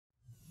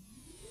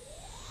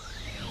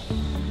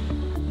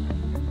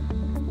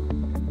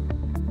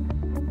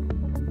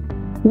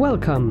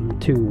Welcome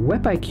to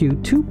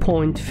WebIQ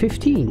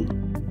 2.15.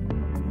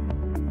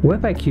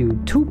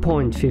 WebIQ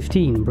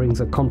 2.15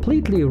 brings a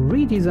completely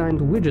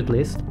redesigned widget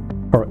list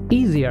for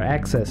easier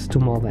access to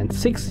more than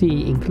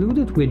 60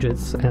 included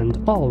widgets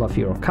and all of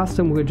your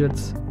custom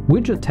widgets,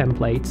 widget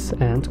templates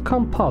and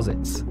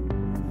composites.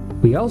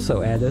 We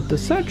also added the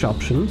search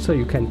option so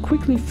you can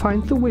quickly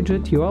find the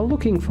widget you are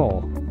looking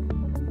for.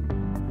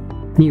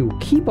 New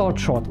keyboard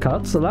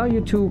shortcuts allow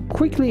you to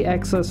quickly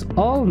access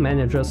all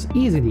managers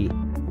easily.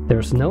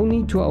 There's no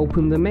need to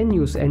open the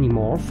menus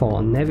anymore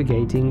for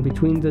navigating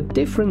between the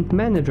different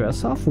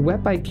managers of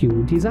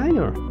WebIQ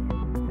Designer.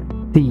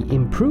 The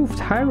improved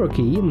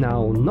hierarchy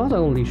now not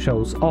only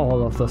shows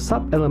all of the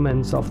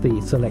sub-elements of the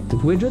selected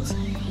widgets,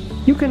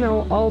 you can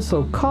now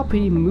also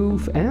copy,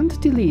 move and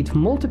delete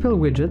multiple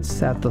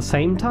widgets at the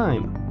same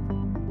time.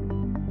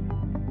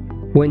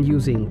 When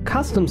using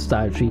custom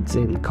style sheets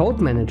in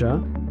Code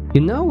Manager, you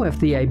now have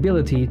the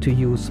ability to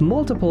use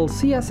multiple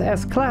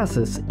CSS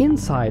classes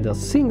inside a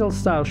single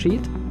style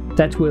sheet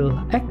that will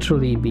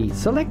actually be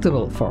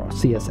selectable for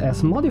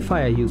CSS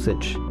modifier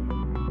usage.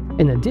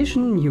 In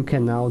addition, you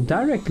can now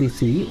directly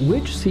see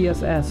which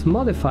CSS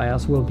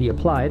modifiers will be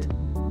applied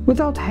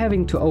without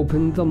having to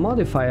open the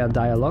modifier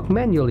dialog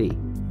manually.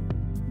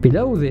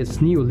 Below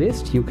this new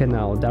list, you can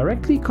now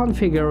directly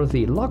configure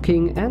the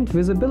locking and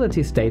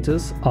visibility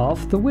status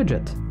of the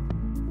widget.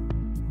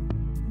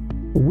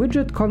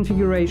 Widget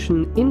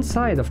configuration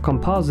inside of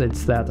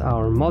composites that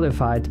are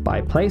modified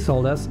by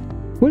placeholders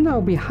will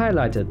now be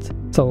highlighted,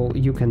 so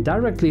you can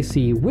directly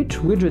see which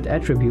widget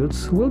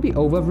attributes will be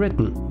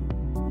overwritten.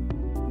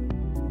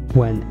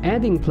 When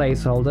adding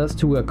placeholders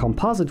to a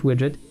composite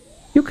widget,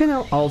 you can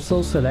now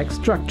also select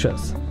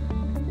structures.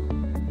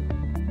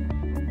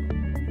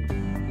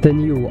 The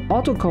new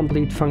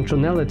autocomplete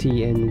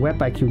functionality in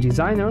WebIQ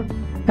Designer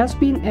has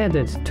been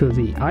added to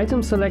the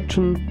item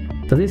selection,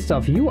 the list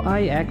of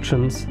UI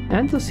actions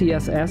and the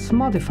CSS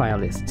modifier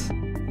lists.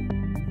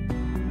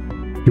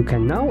 You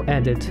can now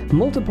edit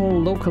multiple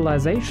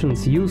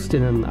localizations used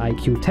in an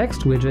IQ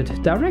text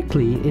widget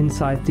directly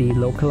inside the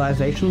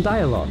localization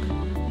dialog.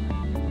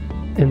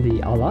 In the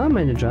Alarm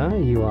Manager,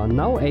 you are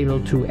now able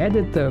to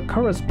edit the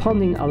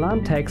corresponding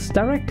alarm text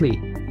directly,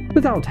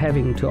 without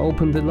having to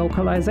open the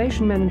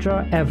Localization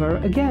Manager ever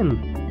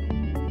again.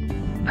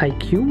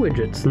 IQ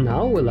widgets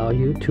now allow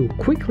you to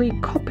quickly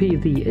copy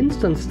the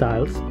instance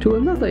styles to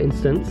another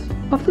instance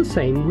of the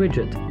same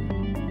widget.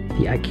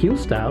 The IQ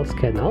styles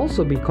can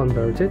also be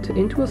converted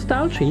into a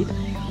style sheet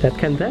that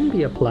can then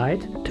be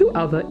applied to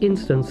other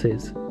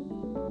instances.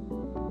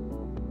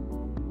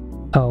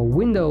 A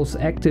Windows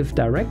Active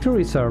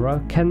Directory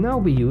server can now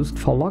be used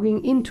for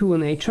logging into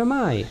an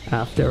HMI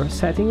after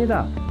setting it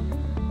up.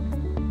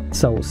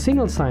 So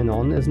single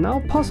sign-on is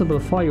now possible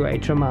for your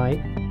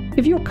HMI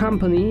if your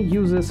company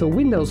uses a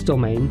Windows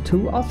domain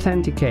to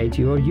authenticate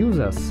your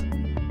users.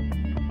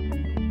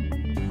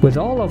 With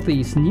all of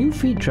these new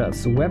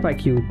features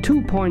WebIQ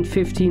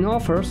 2.15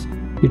 offers,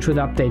 you should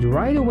update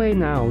right away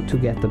now to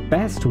get the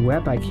best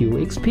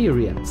WebIQ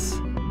experience.